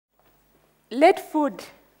Let food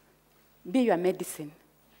be your medicine,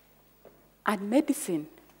 and medicine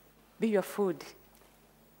be your food.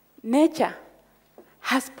 Nature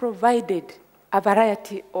has provided a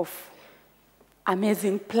variety of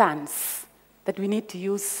amazing plants that we need to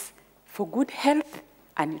use for good health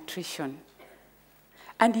and nutrition.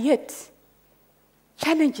 And yet,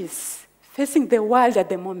 challenges facing the world at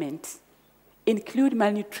the moment include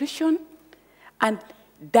malnutrition and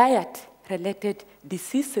diet-related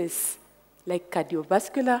diseases like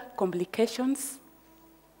cardiovascular complications,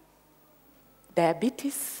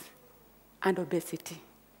 diabetes, and obesity.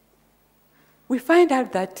 We find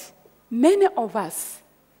out that many of us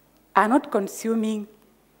are not consuming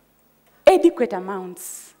adequate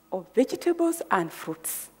amounts of vegetables and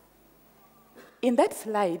fruits. In that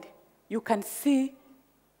slide, you can see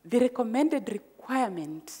the recommended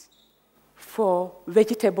requirement for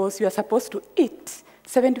vegetables. You are supposed to eat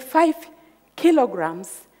 75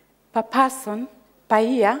 kilograms per person per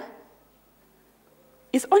year.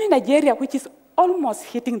 It's only Nigeria which is almost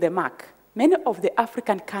hitting the mark. Many of the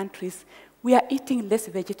African countries, we are eating less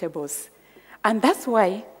vegetables. And that's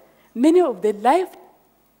why many of the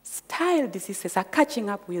lifestyle diseases are catching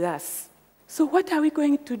up with us. So what are we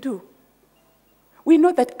going to do? We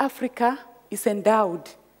know that Africa is endowed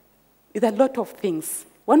with a lot of things,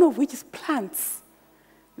 one of which is plants,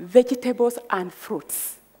 vegetables, and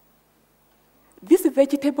fruits. These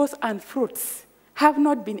vegetables and fruits have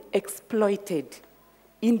not been exploited,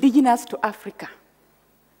 indigenous to Africa.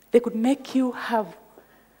 They could make you have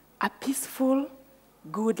a peaceful,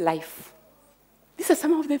 good life. These are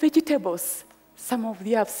some of the vegetables. Some of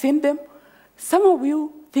you have seen them. Some of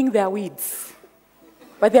you think they are weeds,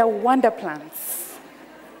 but they are wonder plants.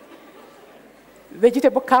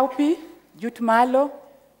 Vegetable cowpea, jute mallow,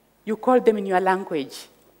 you call them in your language.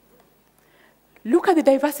 Look at the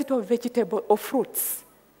diversity of vegetables or fruits,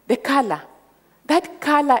 the color. That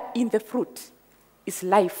color in the fruit is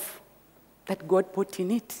life that God put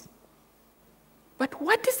in it. But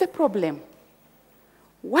what is the problem?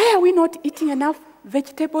 Why are we not eating enough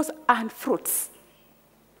vegetables and fruits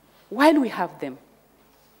while we have them?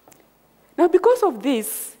 Now, because of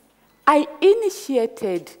this, I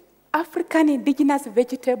initiated African Indigenous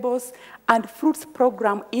Vegetables and Fruits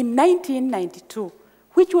Program in 1992,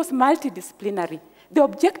 which was multidisciplinary. The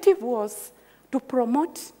objective was to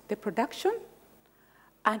promote the production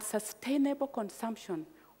and sustainable consumption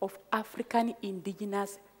of African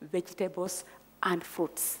indigenous vegetables and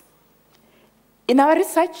fruits. In our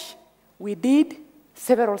research, we did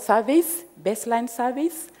several surveys, baseline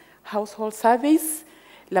surveys, household surveys,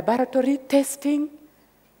 laboratory testing,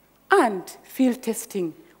 and field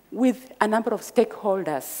testing with a number of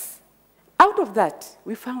stakeholders. Out of that,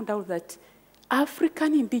 we found out that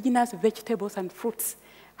African indigenous vegetables and fruits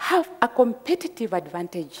have a competitive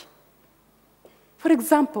advantage. For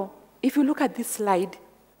example, if you look at this slide,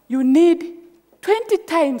 you need 20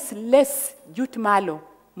 times less jute mallow,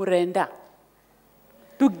 murenda,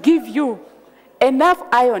 to give you enough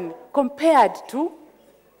iron compared to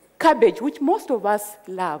cabbage, which most of us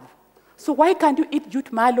love. So why can't you eat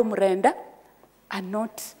jute mallow, murenda, and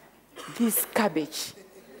not this cabbage?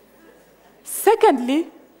 Secondly,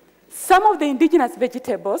 some of the indigenous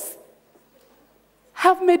vegetables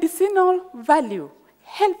have medicinal value,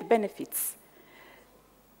 health benefits.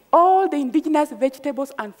 All the indigenous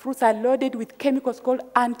vegetables and fruits are loaded with chemicals called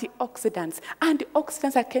antioxidants.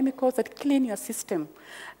 Antioxidants are chemicals that clean your system,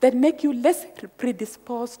 that make you less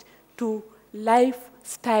predisposed to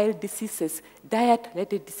lifestyle diseases,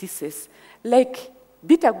 diet-related diseases. Like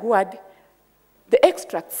bitter gourd, the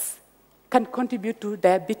extracts can contribute to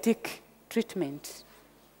diabetic treatment.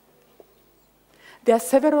 There are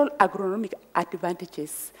several agronomic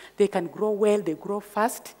advantages. They can grow well, they grow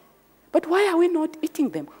fast. But why are we not eating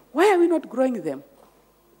them? Why are we not growing them?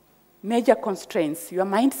 Major constraints, your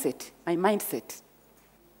mindset, my mindset.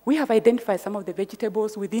 We have identified some of the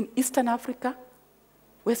vegetables within Eastern Africa,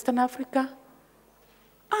 Western Africa,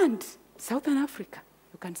 and Southern Africa.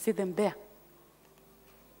 You can see them there.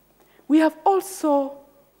 We have also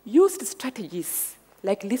used strategies,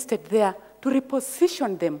 like listed there, to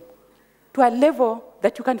reposition them to a level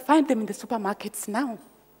that you can find them in the supermarkets now.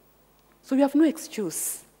 So we have no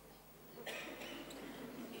excuse.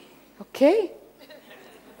 Okay?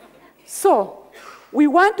 So, we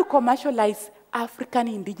want to commercialize African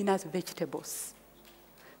indigenous vegetables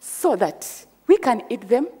so that we can eat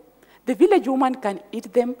them, the village woman can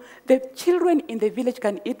eat them, the children in the village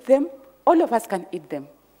can eat them, all of us can eat them.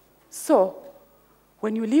 So,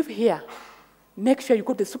 when you live here, make sure you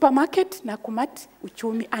go to the supermarket, Nakumat,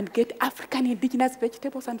 Uchumi, and get African indigenous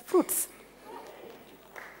vegetables and fruits.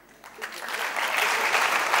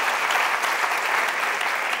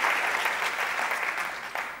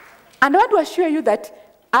 And I want to assure you that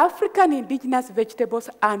African indigenous vegetables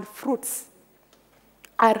and fruits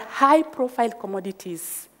are high-profile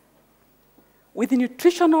commodities with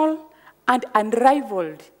nutritional and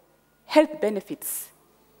unrivaled health benefits.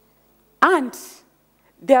 And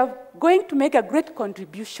they are going to make a great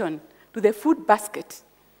contribution to the food basket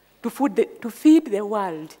to feed the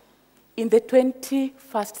world in the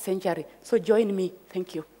 21st century. So join me.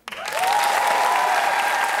 Thank you.